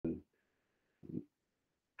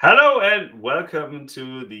Hello and welcome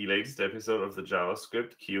to the latest episode of the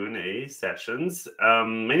JavaScript Q&A sessions. My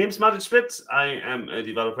name is Martin Schmidt. I am a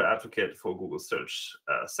developer advocate for Google Search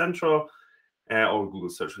Central or Google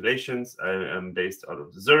Search Relations. I am based out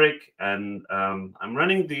of Zurich, and I'm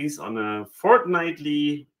running these on a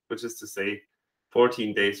fortnightly, which is to say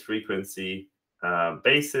 14 days frequency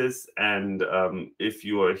basis. And if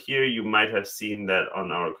you are here, you might have seen that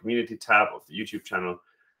on our community tab of the YouTube channel,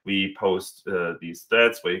 we post these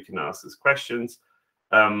threads where you can ask us questions,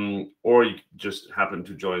 or you just happen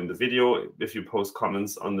to join the video. If you post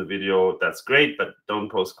comments on the video, that's great, but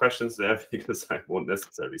don't post questions there because I won't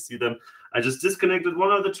necessarily see them. I just disconnected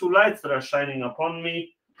one of the two lights that are shining upon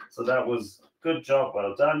me. So that was good job,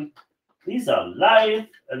 well done. These are live,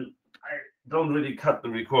 and I don't really cut the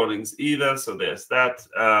recordings either, so there's that.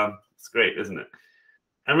 It's great, isn't it?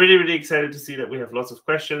 I'm really excited to see that we have lots of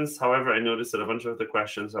questions. However, I noticed that a bunch of the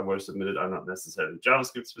questions that were submitted are not necessarily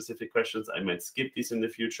JavaScript-specific questions. I might skip these in the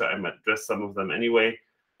future. I might address some of them anyway.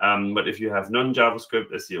 But if you have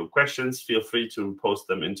non-JavaScript SEO questions, feel free to post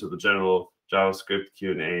them into the general JavaScript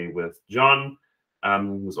Q&A with John,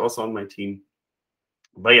 who's also on my team.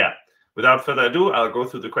 But yeah, without further ado, I'll go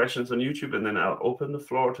through the questions on YouTube, and then I'll open the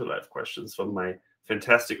floor to live questions from my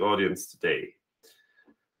fantastic audience today.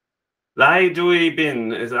 Lai Dui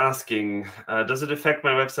Bin is asking, does it affect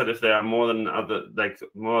my website if there are more than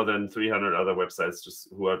 300 other websites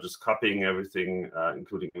who are just copying everything,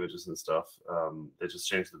 including images and stuff? They just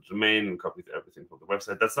change the domain and copy everything from the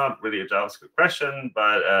website. That's not really a JavaScript question,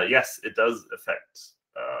 but yes, it does affect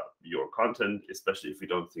your content, especially if you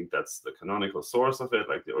don't think that's the canonical source of it,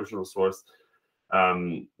 like the original source.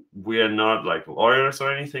 We are not like lawyers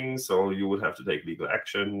or anything, so you would have to take legal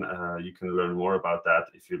action. You can learn more about that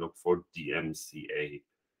if you look for DMCA,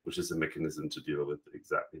 which is a mechanism to deal with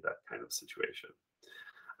exactly that kind of situation.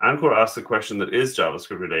 Ankur asked a question that is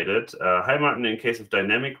JavaScript related. Hi, Martin, in case of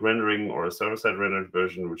dynamic rendering or a server-side rendered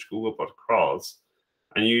version which Googlebot crawls,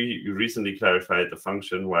 and you recently clarified the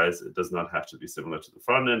function-wise, it does not have to be similar to the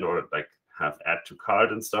front end or like have add to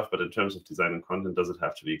cart and stuff, but in terms of design and content, does it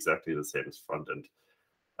have to be exactly the same as front end?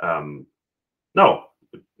 No,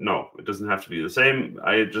 it doesn't have to be the same.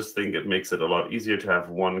 I just think it makes it a lot easier to have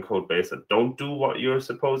one code base that don't do what you're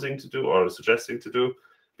supposing to do or suggesting to do,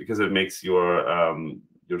 because it makes your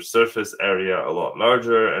surface area a lot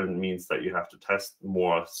larger and means that you have to test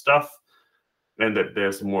more stuff, and that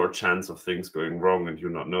there's more chance of things going wrong and you're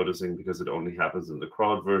not noticing because it only happens in the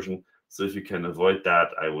crawled version. So if you can avoid that,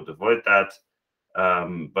 I would avoid that.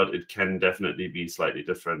 But it can definitely be slightly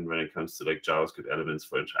different when it comes to like JavaScript elements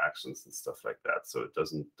for interactions and stuff like that. So it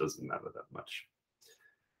doesn't matter that much.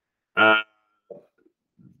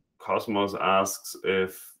 Cosmos asks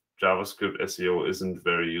if JavaScript SEO isn't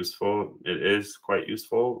very useful. It is quite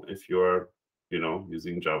useful. If you're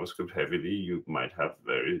using JavaScript heavily, you might have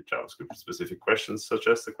very JavaScript specific questions, such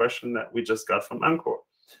as the question that we just got from Ankur.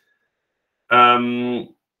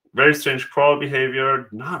 Very strange crawl behavior,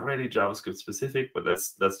 not really JavaScript specific, but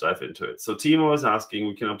let's dive into it. So Timo is asking,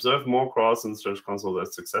 we can observe more crawls in Search Console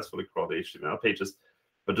that successfully crawl the HTML pages,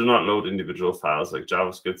 but do not load individual files like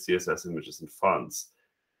JavaScript, CSS, images, and fonts.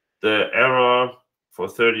 The error for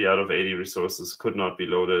 30 out of 80 resources could not be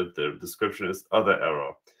loaded. The description is other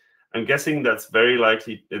error. I'm guessing that's very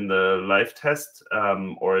likely in the live test,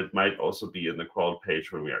 or it might also be in the crawl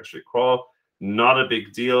page when we actually crawl. Not a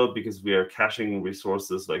big deal because we are caching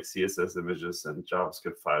resources like CSS images and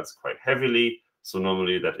JavaScript files quite heavily. So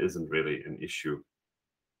normally that isn't really an issue.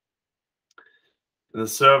 In the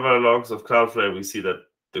server logs of Cloudflare, we see that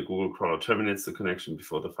the Google crawler terminates the connection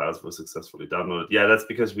before the files were successfully downloaded. Yeah, that's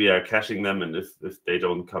because we are caching them. And if they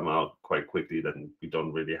don't come out quite quickly, then we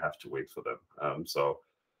don't really have to wait for them. So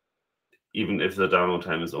even if the download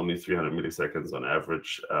time is only 300 milliseconds on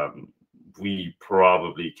average, we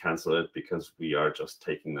probably cancel it because we are just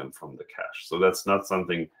taking them from the cache. So that's not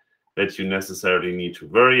something that you necessarily need to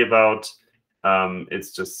worry about.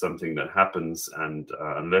 It's just something that happens. And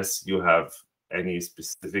unless you have any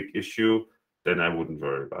specific issue, then I wouldn't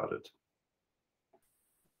worry about it.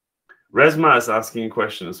 Resma is asking a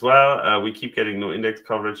question as well. We keep getting no index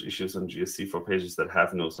coverage issues on GSC for pages that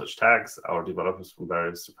have no such tags. Our developers from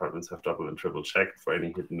various departments have double and triple checked for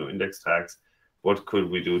any hidden no index tags. What could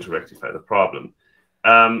we do to rectify the problem?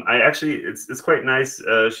 It's quite nice.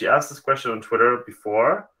 She asked this question on Twitter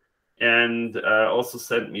before and also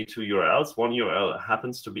sent me two URLs. One URL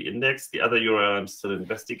happens to be indexed. The other URL I'm still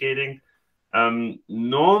investigating.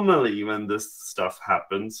 Normally, when this stuff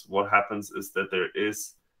happens, what happens is that there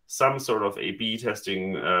is some sort of A/B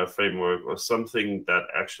testing framework or something that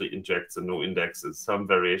actually injects a no index in some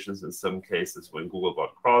variations in some cases when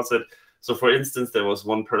Googlebot crawls it. So for instance, there was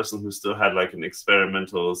one person who still had like an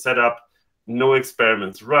experimental setup, no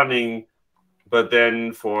experiments running, but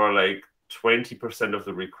then for like 20% of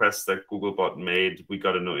the requests that Googlebot made, we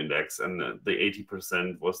got a no index, and the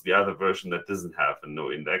 80% was the other version that doesn't have a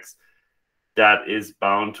no index. That is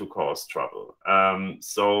bound to cause trouble.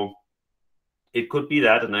 So it could be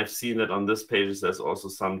that, and I've seen that on this page, there's also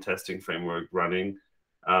some testing framework running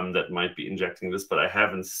that might be injecting this, but I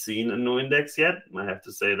haven't seen a no index yet. I have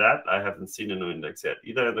to say that. I haven't seen a no index yet,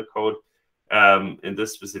 either in the code. In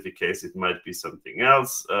this specific case, it might be something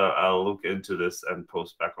else. I'll look into this and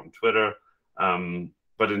post back on Twitter.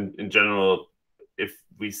 But in general, if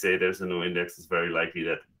we say there's a no index, it's very likely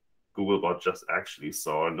that Googlebot just actually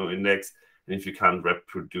saw a no index. And if you can't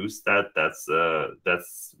reproduce that,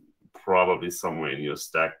 that's probably somewhere in your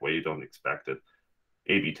stack where you don't expect it.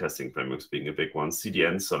 A/B testing frameworks being a big one.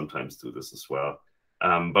 CDNs sometimes do this as well.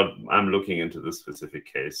 But I'm looking into this specific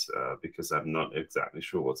case because I'm not exactly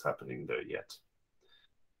sure what's happening there yet.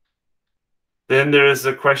 Then there is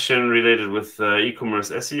a question related with e-commerce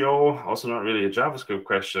SEO, also not really a JavaScript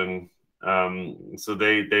question. So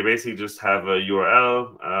they basically just have a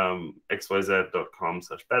URL,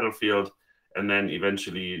 xyz.com/battlefield, and then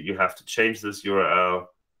eventually you have to change this URL,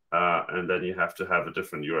 and then you have to have a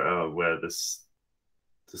different URL where this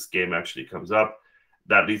game actually comes up.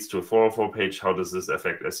 That leads to a 404 page. How does this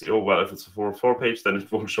affect SEO? Well, if it's a 404 page, then it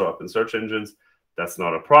won't show up in search engines. That's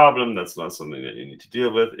not a problem. That's not something that you need to deal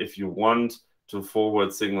with. If you want to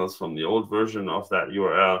forward signals from the old version of that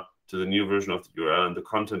URL to the new version of the URL, and the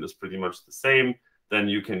content is pretty much the same, then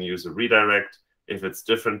you can use a redirect. If it's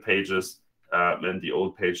different pages, and the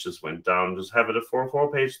old page just went down, just have it a 404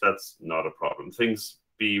 page. That's not a problem. Things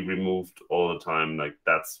be removed all the time. Like,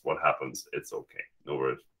 that's what happens. It's okay. No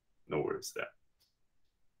worries there.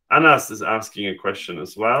 Anas is asking a question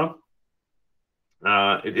as well.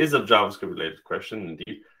 It is a JavaScript related question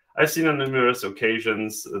indeed. I've seen on numerous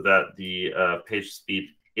occasions that the page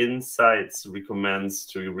speed insights recommends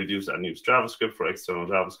to reduce unused JavaScript for external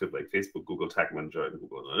JavaScript like Facebook, Google Tag Manager, and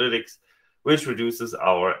Google Analytics, which reduces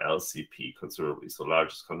our LCP considerably. So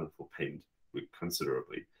largest contentful paint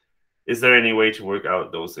considerably. Is there any way to work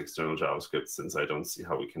out those external JavaScripts, since I don't see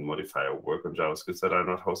how we can modify or work on JavaScripts that are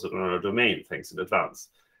not hosted on our domain? Thanks in advance.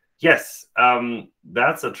 Yes,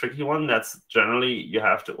 that's a tricky one. That's generally, you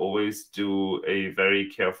have to always do a very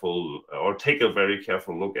careful, or take a very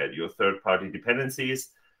careful look at your third-party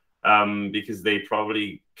dependencies, because they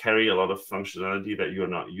probably carry a lot of functionality that you're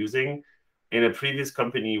not using. In a previous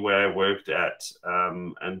company where I worked at,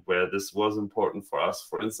 and where this was important for us,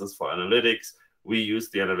 for instance, for analytics, we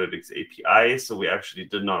used the Analytics API, so we actually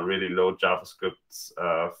did not really load JavaScripts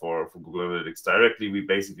for Google Analytics directly. We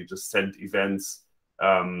basically just sent events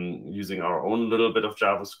using our own little bit of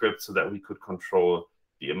JavaScript so that we could control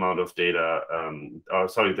the amount of data,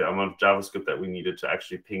 the amount of JavaScript that we needed to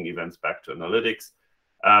actually ping events back to Analytics.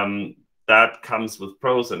 That comes with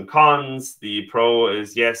pros and cons. The pro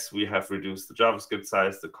is, yes, we have reduced the JavaScript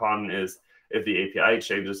size. The con is, if the API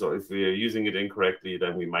changes or if we are using it incorrectly,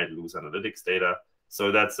 then we might lose analytics data.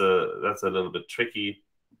 So that's a little bit tricky.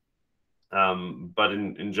 But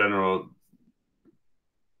in general,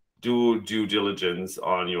 do due diligence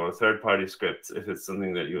on your third-party scripts. If it's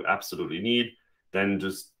something that you absolutely need, then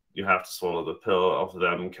just you have to swallow the pill of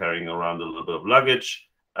them carrying around a little bit of luggage.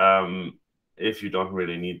 If you don't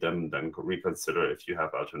really need them, then reconsider if you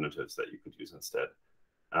have alternatives that you could use instead.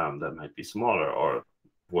 That might be smaller, or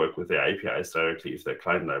work with their APIs directly if their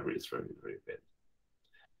client library is very, very big.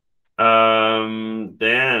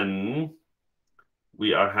 Then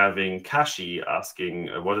we are having Kashi asking,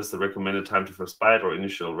 what is the recommended time to first byte or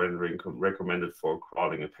initial rendering recommended for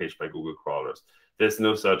crawling a page by Google crawlers? There's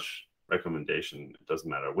no such recommendation. It doesn't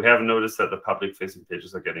matter. We have noticed that the public-facing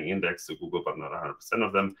pages are getting indexed to Google, but not 100%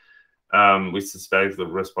 of them. We suspect the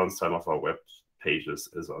response time of our web pages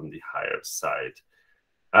is on the higher side.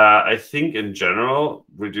 I think in general,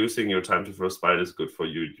 reducing your time to first byte is good for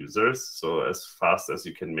your users. So as fast as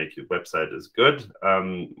you can make your website is good.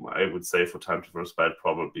 I would say for time to first byte,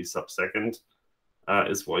 probably sub-second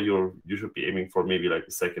is what you should be aiming for. Maybe like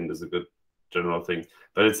a second is a good general thing.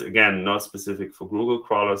 But it's, again, not specific for Google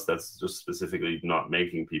crawlers. That's just specifically not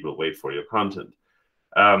making people wait for your content.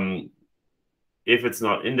 If it's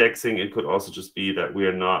not indexing, it could also just be that we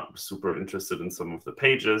are not super interested in some of the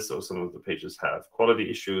pages, or some of the pages have quality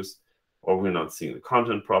issues, or we're not seeing the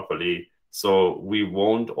content properly. So we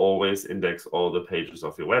won't always index all the pages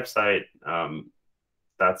of your website.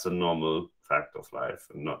 That's a normal fact of life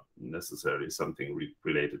and not necessarily something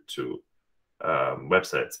related to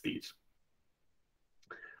website speed.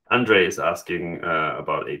 Andre is asking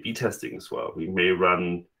about A/B testing as well. We may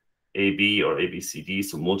run A/B or ABCD,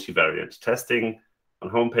 so multivariate testing on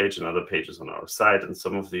homepage and other pages on our site. And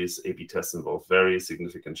some of these A/B tests involve very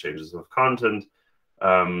significant changes of content.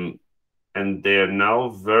 And they are now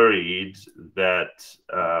worried that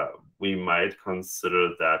we might consider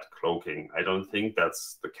that cloaking. I don't think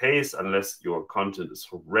that's the case unless your content is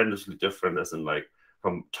horrendously different, as in like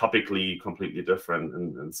topically completely different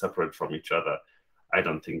and separate from each other. I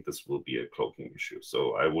don't think this will be a cloaking issue.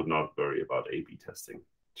 So I would not worry about A/B testing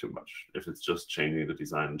too much. If it's just changing the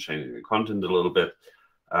design and changing the content a little bit,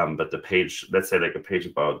 but the page, let's say like a page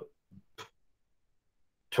about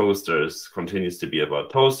toasters continues to be about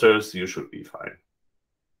toasters, you should be fine.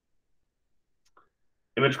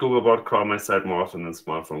 Image Googlebot crawl my site more often than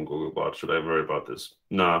smartphone Googlebot. Should I worry about this?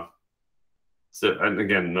 No. So, and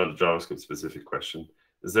again, not a JavaScript specific question.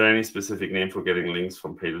 Is there any specific name for getting links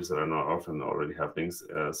from pages that are not often already have links?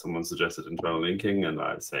 Someone suggested internal linking, and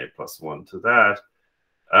I say +1 to that.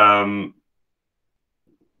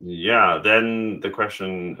 Yeah, then the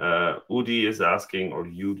question Udi is asking, or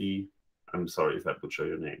Udi, I'm sorry if I butcher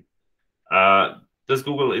your name. Does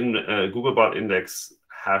Googlebot index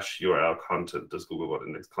hash URL content? Does Googlebot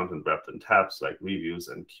index content wrapped in tabs like reviews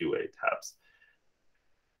and QA tabs?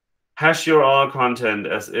 Hash URL content,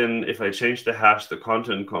 as in if I change the hash, the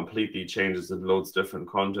content completely changes and loads different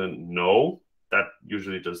content? No, that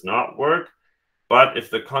usually does not work. But if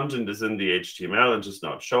the content is in the HTML and just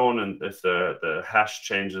not shown, and if the hash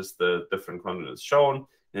changes, the different content is shown,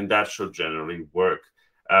 then that should generally work.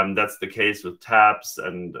 That's the case with tabs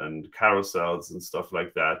and carousels and stuff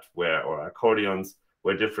like that, or accordions,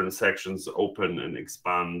 where different sections open and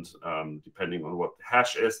expand depending on what the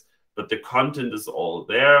hash is. But the content is all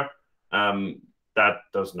there. That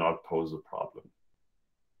does not pose a problem.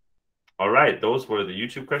 All right, those were the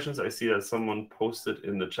YouTube questions. I see that someone posted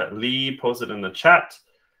in the chat. Lee posted in the chat,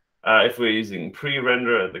 if we're using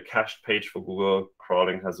pre-render, the cached page for Google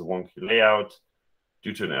crawling has a wonky layout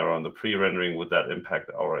due to an error on the pre-rendering. Would that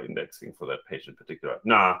impact our indexing for that page in particular?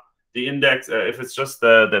 Nah, the index, if it's just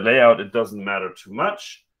the layout, it doesn't matter too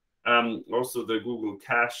much. Also, the Google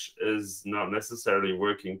cache is not necessarily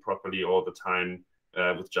working properly all the time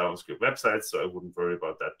with JavaScript websites, so I wouldn't worry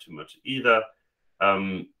about that too much either.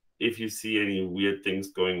 If you see any weird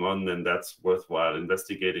things going on, then that's worthwhile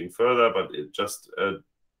investigating further, but it just a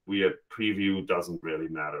weird preview doesn't really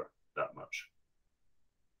matter that much.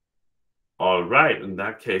 All right, in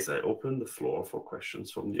that case, I open the floor for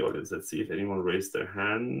questions from the audience. Let's see if anyone raised their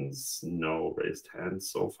hands. No raised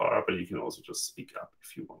hands so far, but you can also just speak up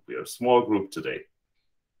if you want. We are a small group today.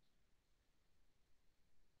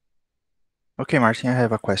 Okay, Martin, I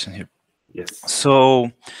have a question here. Yes.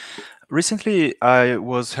 So recently, I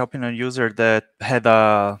was helping a user that had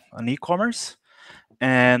an e-commerce,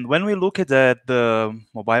 and when we look at the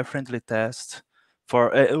mobile-friendly test, for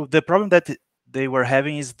the problem that they were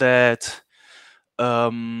having is that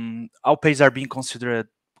all pages are being considered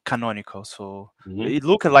canonical. So it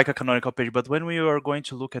looked like a canonical page, but when we were going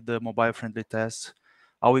to look at the mobile-friendly test,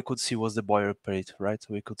 all we could see was the boilerplate, right?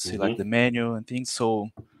 So we could see like the menu and things. So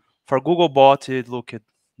for Googlebot, it looked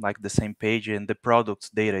like the same page, and the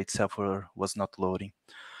product data itself was not loading.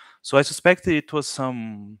 So I suspect it was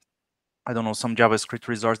some, I don't know, some JavaScript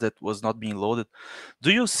resource that was not being loaded.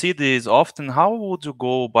 Do you see this often? How would you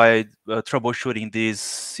go by troubleshooting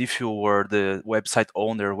this if you were the website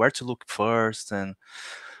owner? Where to look first? And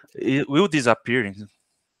it will disappear in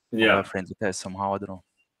mobile-friendly test somehow? I don't know.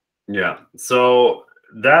 Yeah, so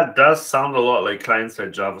that does sound a lot like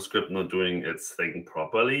client-side JavaScript not doing its thing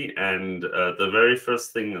properly. And the very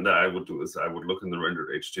first thing that I would do is I would look in the rendered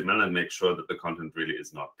HTML and make sure that the content really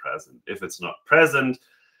is not present. If it's not present,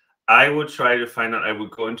 I would try to find out, I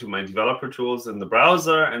would go into my developer tools in the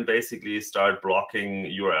browser and basically start blocking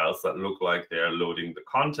URLs that look like they're loading the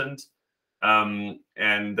content.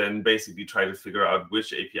 And then basically try to figure out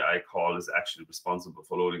which API call is actually responsible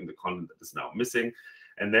for loading the content that is now missing.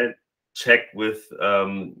 And then check with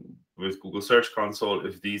Google Search Console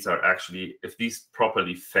if these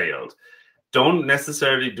properly failed. Don't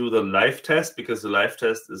necessarily do the live test, because the live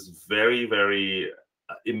test is very, very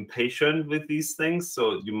impatient with these things.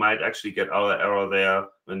 So you might actually get our error there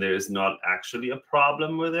when there is not actually a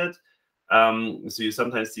problem with it. So you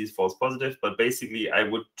sometimes see false positive, but basically I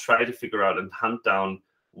would try to figure out and hunt down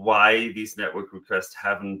why these network requests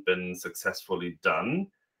haven't been successfully done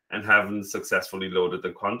and haven't successfully loaded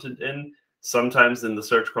the content in. Sometimes in the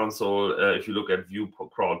Search Console, if you look at view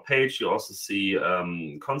crawled page, you also see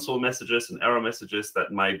console messages and error messages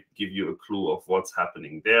that might give you a clue of what's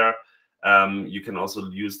happening there. You can also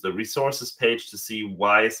use the resources page to see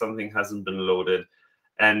why something hasn't been loaded.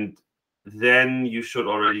 And then you should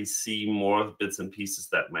already see more bits and pieces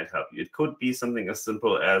that might help you. It could be something as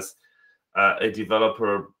simple as a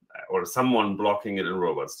developer or someone blocking it in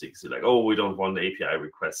robots.txt, like, oh, we don't want the API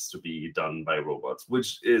requests to be done by robots,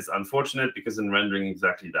 which is unfortunate because in rendering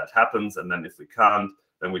exactly that happens. And then if we can't,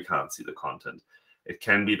 then we can't see the content. It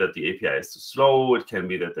can be that the API is too slow. It can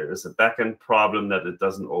be that there is a backend problem that it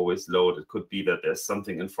doesn't always load. It could be that there's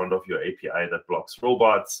something in front of your API that blocks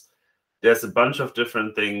robots. There's a bunch of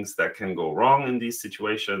different things that can go wrong in these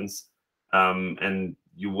situations. And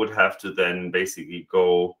you would have to then basically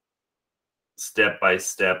go step by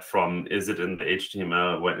step from, is it in the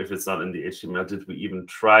HTML? When, if it's not in the HTML, did we even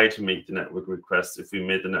try to make the network request? If we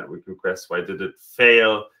made the network request, why did it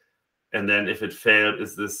fail? And then if it failed,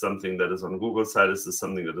 is this something that is on Google's side? Is this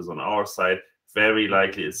something that is on our side? Very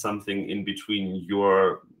likely it's something in between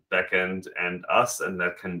your backend and us. And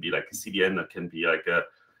that can be like a CDN, that can be like a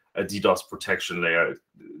DDoS protection layer.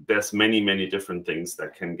 There's many, many different things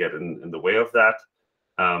that can get in the way of that.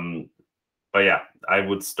 But yeah, I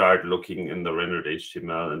would start looking in the rendered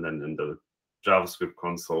HTML and then in the JavaScript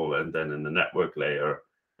console and then in the network layer,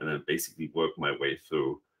 and then basically work my way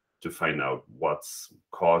through to find out what's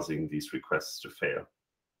causing these requests to fail.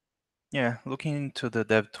 Yeah, looking into the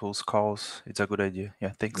DevTools calls, it's a good idea.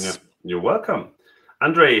 Yeah, thanks. Yeah, you're welcome.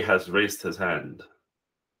 Andre has raised his hand.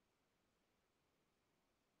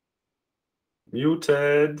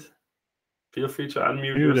 Muted. Feel free to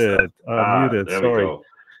unmute yourself. Muted. There Sorry. we go.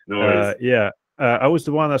 No worries. Yeah, I was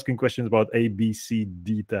the one asking questions about A, B, C,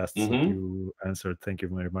 D tests that Mhm. you answered. Thank you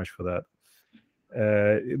very much for that.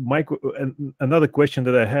 Another question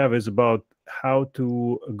that I have is about how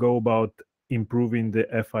to go about improving the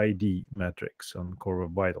FID metrics on Core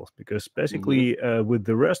Web Vitals, because basically with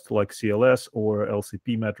the rest, like CLS or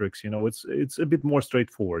LCP metrics, it's a bit more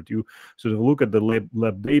straightforward. You sort of look at the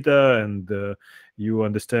lab data and you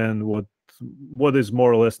understand what is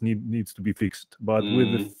more or less needs to be fixed. But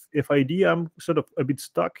with the FID, I'm sort of a bit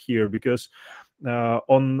stuck here because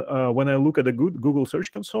when I look at the Google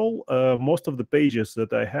Search Console, most of the pages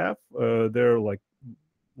that I have, they're like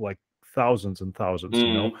thousands and thousands,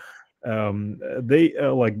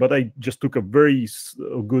 but I just took a very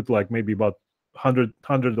good, like maybe about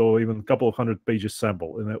 100 or even a couple of 100 pages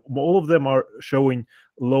sample, and all of them are showing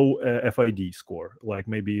low FID score, like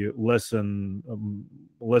maybe less than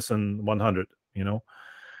 100,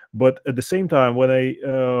 But at the same time,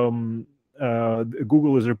 when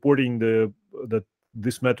Google is reporting that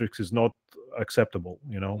this metrics is not acceptable,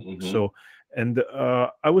 So, and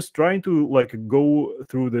I was trying to go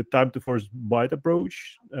through the time to first byte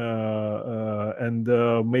approach and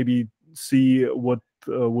maybe see what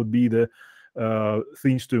would be the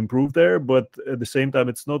things to improve there, but at the same time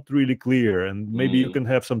it's not really clear, and maybe you can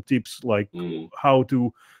have some tips like how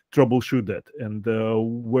to troubleshoot that and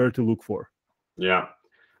where to look for. Yeah.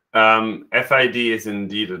 FID is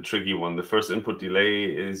indeed a tricky one. The first input delay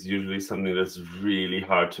is usually something that's really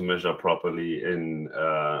hard to measure properly in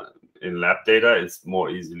lab data. It's more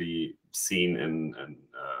easily seen in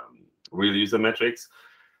real user metrics.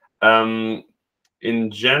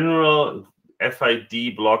 In general,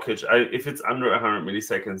 FID blockage, if it's under 100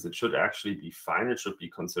 milliseconds, it should actually be fine. It should be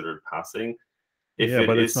considered passing. If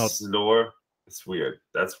it is slower, it's weird.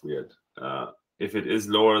 That's weird. If it is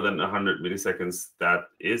lower than 100 milliseconds, that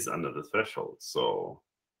is under the threshold. So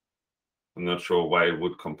I'm not sure why it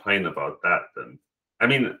would complain about that then. I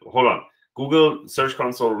mean, hold on. Google Search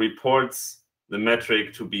Console reports the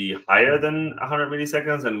metric to be higher than 100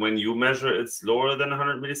 milliseconds. And when you measure it's lower than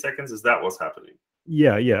 100 milliseconds, is that what's happening?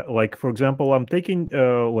 Yeah. Like, for example, I'm taking,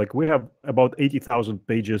 we have about 80,000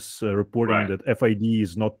 pages reporting that FID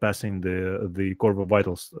is not passing the Core Web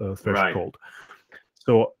Vitals threshold.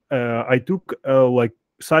 So I took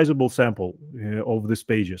sizable sample of these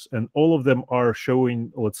pages, and all of them are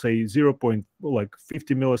showing, let's say, 0.50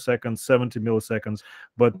 milliseconds, 70 milliseconds,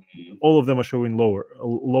 but all of them are showing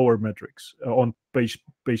lower metrics on page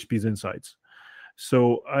speed insights.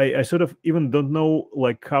 So I sort of even don't know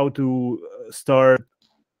how to start.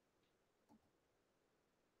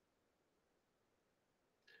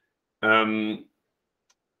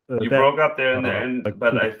 You broke up there in the end,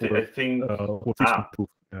 but I think.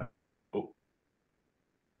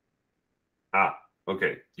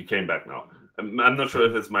 Okay, you came back now. I'm not sure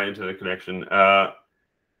if it's my internet connection.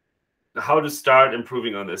 How to start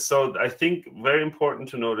improving on this? So I think very important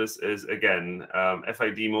to notice is, again,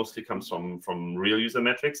 FID mostly comes from real user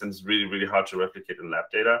metrics, and it's really, really hard to replicate in lab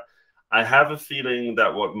data. I have a feeling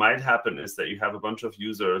that what might happen is that you have a bunch of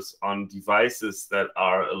users on devices that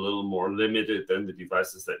are a little more limited than the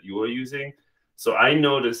devices that you are using. So I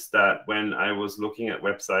noticed that when I was looking at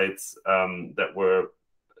websites that were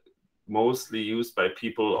mostly used by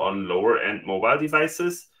people on lower-end mobile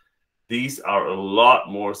devices. These are a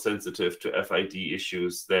lot more sensitive to FID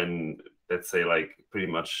issues than, let's say, like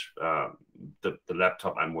pretty much the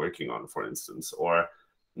laptop I'm working on, for instance, or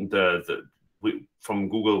from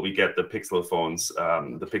Google, we get the Pixel phones.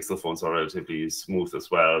 The Pixel phones are relatively smooth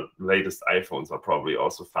as well. Latest iPhones are probably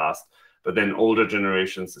also fast. But then older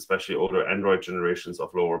generations, especially older Android generations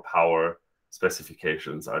of lower power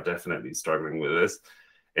specifications, are definitely struggling with this.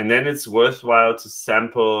 And then it's worthwhile to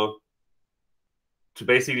sample, to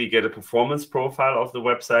basically get a performance profile of the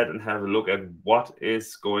website and have a look at what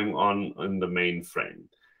is going on in the mainframe.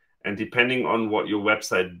 And depending on what your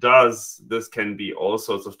website does, this can be all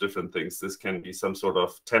sorts of different things. This can be some sort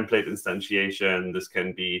of template instantiation. This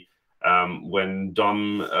can be when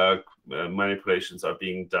DOM manipulations are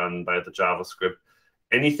being done by the JavaScript.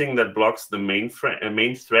 Anything that blocks the main thread,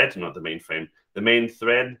 not the mainframe. The main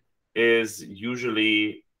thread is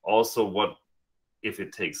usually also what, if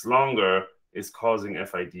it takes longer, is causing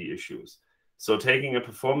FID issues. So taking a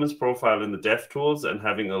performance profile in the DevTools and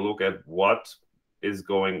having a look at what is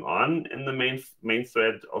going on in the main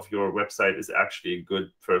thread of your website is actually a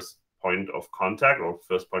good first point of contact or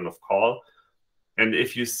first point of call. And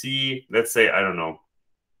if you see, let's say, I don't know,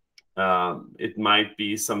 it might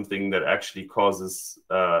be something that actually causes,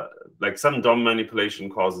 like some DOM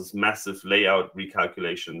manipulation causes massive layout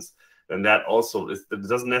recalculations, then that also it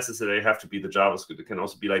doesn't necessarily have to be the JavaScript. It can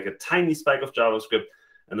also be like a tiny spike of JavaScript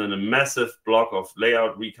and then a massive block of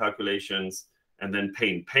layout recalculations, and then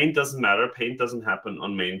paint. Paint doesn't matter. Paint doesn't happen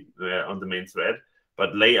on the main thread,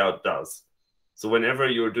 but layout does. So whenever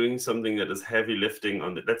you're doing something that is heavy lifting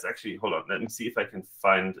on the, let's actually, hold on. Let me see if I can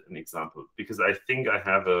find an example, because I think I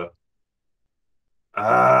have a,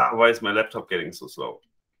 why is my laptop getting so slow?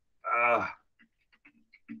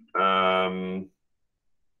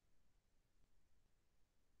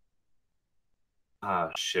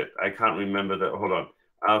 Shit, I can't remember that. Hold on.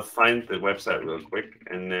 I'll find the website real quick,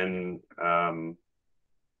 and then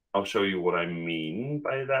I'll show you what I mean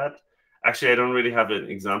by that. Actually, I don't really have an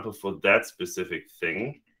example for that specific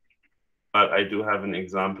thing, but I do have an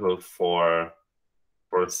example for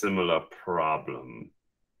a similar problem.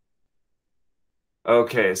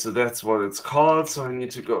 Okay, so that's what it's called. So I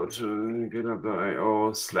need to go to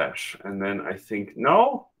github.io / and then I think,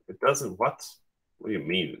 no, it doesn't. What do you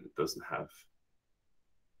mean it doesn't have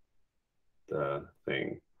the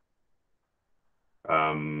thing?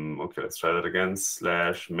 Okay, let's try that again.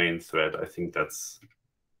 / main thread. I think that's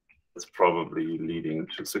probably leading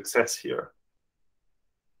to success here.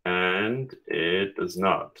 And it does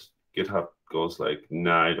not. GitHub goes like,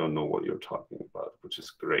 nah, I don't know what you're talking about, which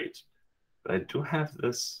is great. But I do have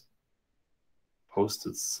this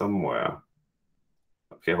posted somewhere.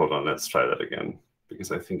 Okay, hold on. Let's try that again,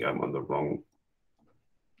 because I think I'm on the wrong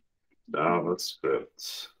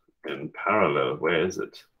JavaScript in parallel. Where is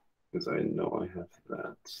it? Because I know I have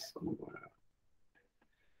that somewhere.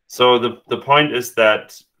 So the point is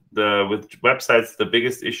that with websites, the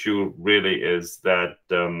biggest issue really is that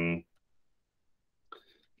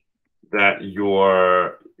that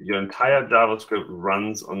your entire JavaScript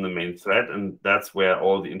runs on the main thread, and that's where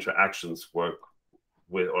all the interactions work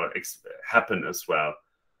with or happen as well.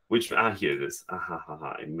 Which here it is.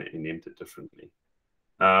 I named it differently.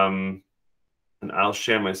 And I'll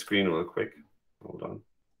share my screen real quick. Hold on.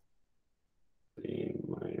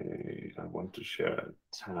 I want to share a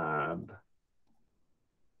tab.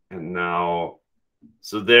 And now,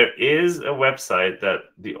 so there is a website that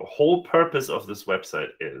the whole purpose of this website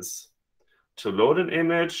is to load an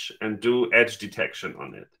image and do edge detection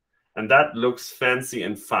on it. And that looks fancy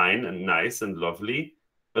and fine and nice and lovely.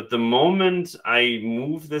 But the moment I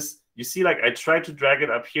move this, you see, like I try to drag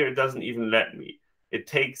it up here, it doesn't even let me. It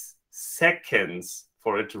takes seconds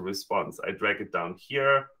for it to respond. I drag it down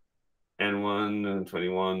here, and 1,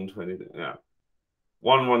 21, 20, yeah.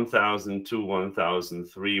 1, 1,000, 2, 1,000,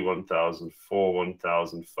 3, 1,000, 4,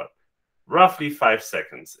 1,000, roughly 5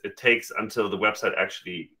 seconds it takes until the website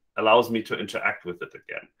actually allows me to interact with it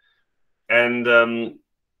again. And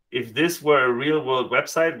if this were a real world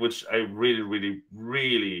website, which I really, really,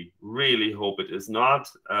 really, really hope it is not,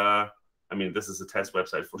 I mean, this is a test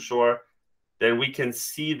website for sure, then we can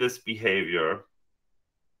see this behavior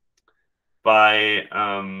by,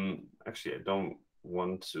 actually, I don't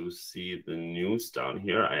want to see the news down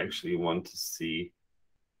here. I actually want to see,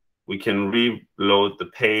 we can reload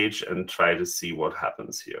the page and try to see what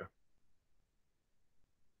happens here.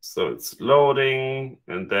 So it's loading,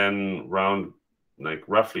 and then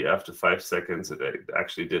roughly after 5 seconds, it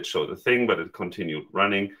actually did show the thing, but it continued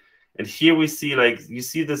running. And here we see, like, you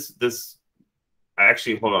see this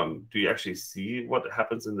Actually, hold on. Do you actually see what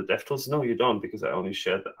happens in the DevTools? No, you don't, because I only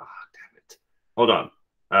shared the, damn it. Hold on.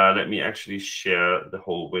 Let me actually share the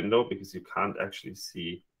whole window, because you can't actually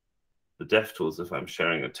see the DevTools if I'm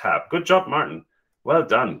sharing a tab. Good job, Martin. Well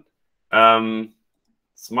done.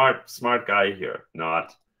 Smart guy here.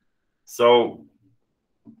 Not. So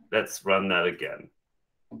let's run that again.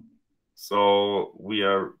 So we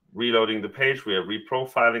are reloading the page. We are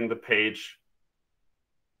reprofiling the page.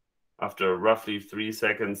 After roughly 3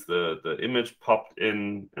 seconds, the image popped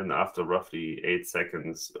in, and after roughly 8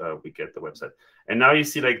 seconds, we get the website. And now you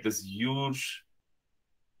see like this huge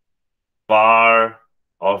bar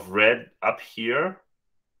of red up here,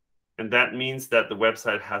 and that means that the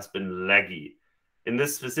website has been laggy. In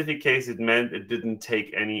this specific case, it meant it didn't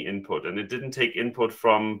take any input, and it didn't take input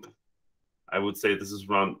from, I would say this is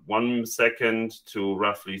around 1 second to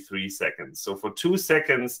roughly 3 seconds. So for 2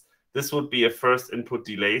 seconds, this would be a first input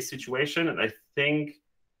delay situation. And I think,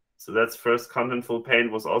 so that's first contentful paint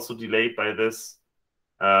was also delayed by this.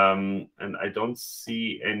 And I don't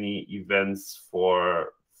see any events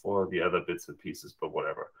for the other bits and pieces, but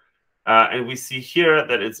whatever. And we see here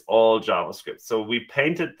that it's all JavaScript. So we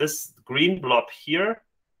painted this green blob here.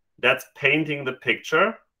 That's painting the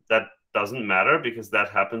picture. That doesn't matter because that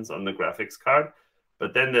happens on the graphics card.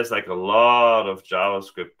 But then there's like a lot of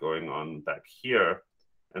JavaScript going on back here.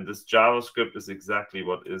 And this JavaScript is exactly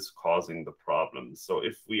what is causing the problem. So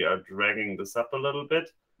if we are dragging this up a little bit,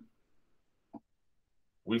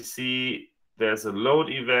 we see there's a load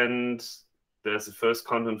event, there's a first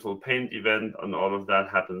contentful paint event, and all of that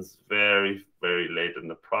happens very, very late in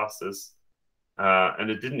the process. And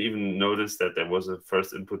it didn't even notice that there was a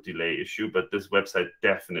first input delay issue, but this website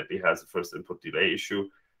definitely has a first input delay issue.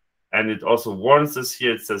 And it also warns us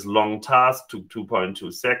here. It says long task to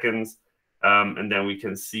 2.2 seconds. And then we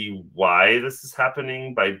can see why this is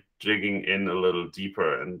happening by digging in a little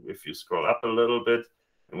deeper. And if you scroll up a little bit,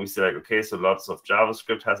 and we see like, okay, so lots of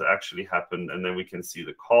JavaScript has actually happened. And then we can see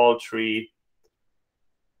the call tree,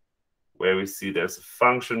 where we see there's a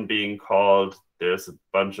function being called. There's a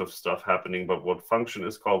bunch of stuff happening, but what function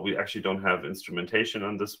is called, we actually don't have instrumentation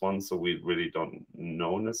on this one, so we really don't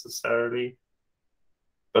know necessarily.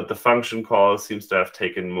 But the function call seems to have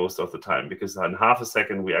taken most of the time, because in half a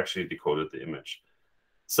second, we actually decoded the image.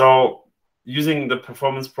 So using the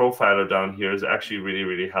performance profiler down here is actually really,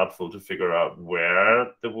 really helpful to figure out where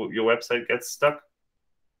your website gets stuck.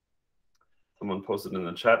 Someone posted in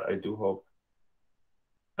the chat, I do hope.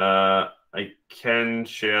 I can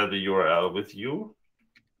share the URL with you.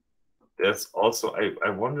 There's also, I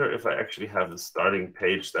wonder if I actually have the starting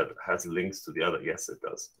page that has links to the other. Yes, it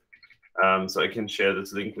does. So I can share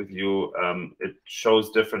this link with you. It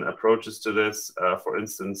shows different approaches to this. For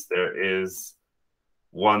instance, there is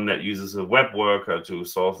one that uses a web worker to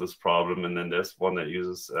solve this problem. And then there's one that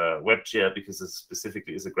uses WebGL because this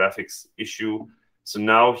specifically is a graphics issue. So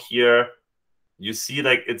now here, you see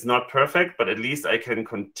like it's not perfect, but at least I can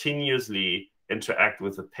continuously interact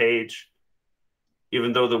with the page,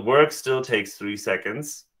 even though the work still takes 3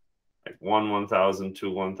 seconds, like 1,000,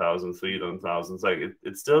 2, 1,000, 3, 1,000. It's like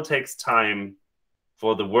it still takes time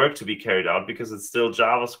for the work to be carried out because it's still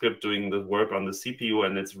JavaScript doing the work on the CPU,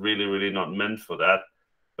 and it's really, really not meant for that.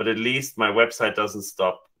 But at least my website doesn't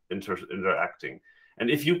stop interacting. And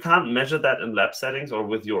if you can't measure that in lab settings or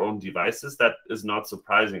with your own devices, that is not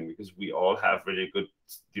surprising because we all have really good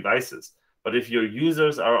devices. But if your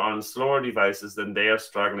users are on slower devices, then they are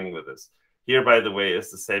struggling with this. Here, by the way, is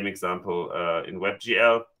the same example in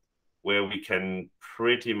WebGL, where we can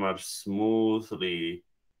pretty much smoothly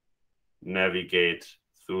navigate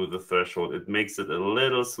through the threshold. It makes it a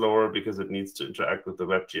little slower because it needs to interact with the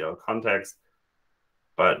WebGL context,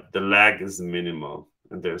 but the lag is minimal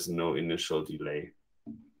and there's no initial delay.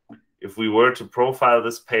 If we were to profile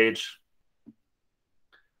this page,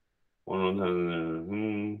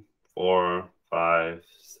 1, 4, 5,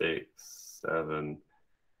 6, 7,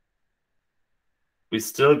 we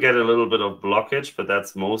still get a little bit of blockage, but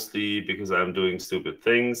that's mostly because I'm doing stupid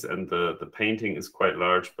things and the painting is quite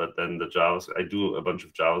large, but then the JavaScript, I do a bunch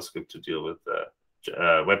of JavaScript to deal with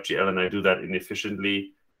WebGL, and I do that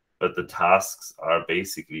inefficiently, but the tasks are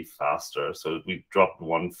basically faster. So we dropped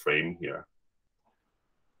 1 frame here.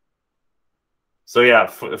 So yeah,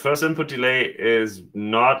 first input delay is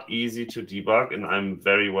not easy to debug, and I'm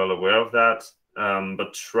very well aware of that.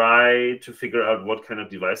 But try to figure out what kind of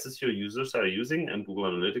devices your users are using, and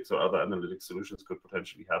Google Analytics or other analytics solutions could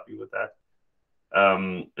potentially help you with that.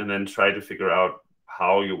 And then try to figure out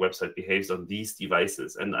how your website behaves on these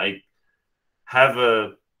devices. And I have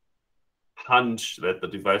a hunch that the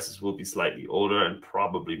devices will be slightly older and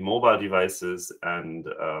probably mobile devices, and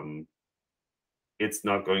it's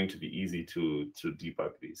not going to be easy to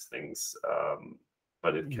debug these things.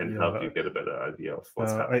 But it can help you get a better idea of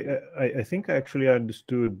what's happening. I think I actually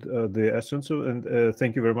understood the essence of, and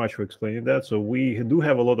thank you very much for explaining that. So we do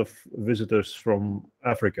have a lot of visitors from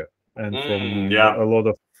Africa and from a lot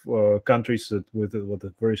of countries with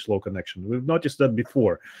a very slow connection. We've noticed that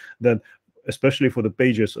before, that especially for the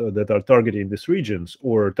pages that are targeting these regions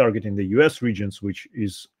or targeting the US regions, which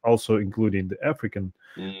is also including the African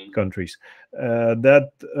countries, that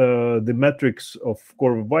the metrics of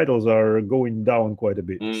core Web vitals are going down quite a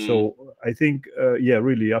bit. So I think, yeah,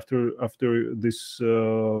 really after this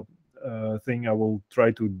thing, I will try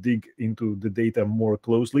to dig into the data more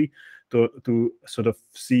closely to sort of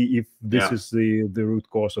see if this is the root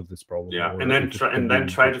cause of this problem. Yeah, and then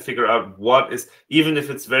try to figure out what is, even if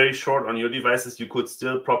it's very short on your devices, you could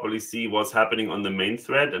still properly see what's happening on the main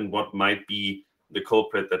thread and what might be the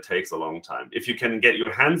culprit that takes a long time. If you can get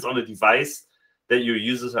your hands on a device that your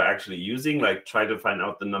users are actually using, like try to find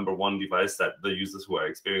out the #1 device that the users who are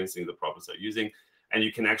experiencing the problems are using, and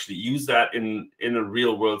you can actually use that in a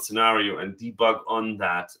real world scenario and debug on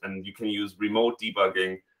that, and you can use remote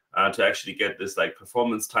debugging to actually get this like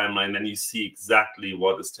performance timeline. Then you see exactly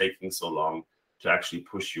what is taking so long to actually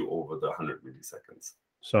push you over the 100 milliseconds.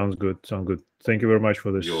 Sounds good. Sounds good. Thank you very much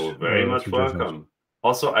for this. You're very much welcome.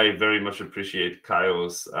 Also, I very much appreciate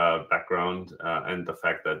Kaio's background and the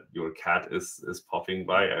fact that your cat is popping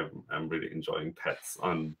by. I'm really enjoying pets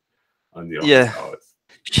on the office hours.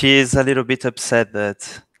 She is a little bit upset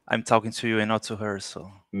that I'm talking to you and not to her.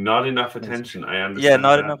 So not enough attention. I understand. Yeah,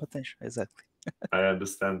 not enough attention. Exactly. I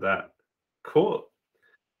understand that. Cool.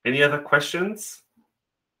 Any other questions?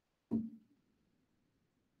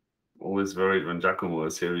 Always worried when Giacomo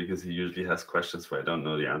is here because he usually has questions where I don't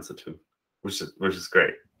know the answer to, which is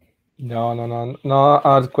great. No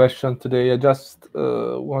hard question today. I just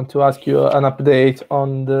want to ask you an update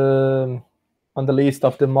on the list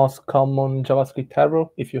of the most common JavaScript error,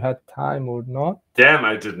 if you had time or not. Damn,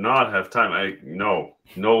 I did not have time.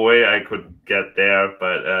 No way I could get there,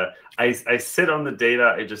 but I sit on the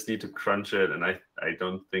data. I just need to crunch it, and I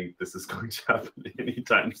don't think this is going to happen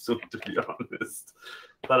anytime soon, to be honest.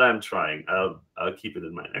 But I'm trying. I'll keep it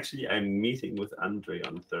in mind. Actually, I'm meeting with Andre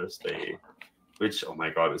on Thursday, which, oh my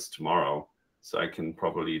God, is tomorrow. So I can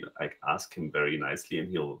probably ask him very nicely, and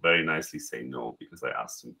he'll very nicely say no because I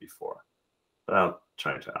asked him before. But I'll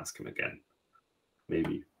try to ask him again.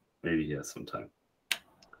 Maybe he has some time.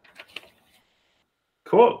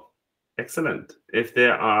 Cool. Excellent. If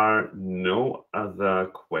there are no other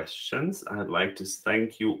questions, I'd like to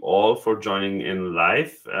thank you all for joining in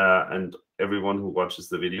live, and everyone who watches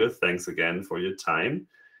the video, thanks again for your time.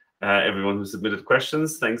 Everyone who submitted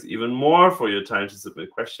questions, thanks even more for your time to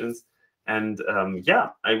submit questions. And yeah,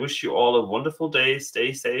 I wish you all a wonderful day.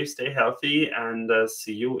 Stay safe, stay healthy, and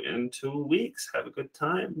see you in 2 weeks. Have a good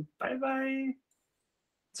time. Bye-bye.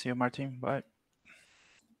 See you, Martin. Bye.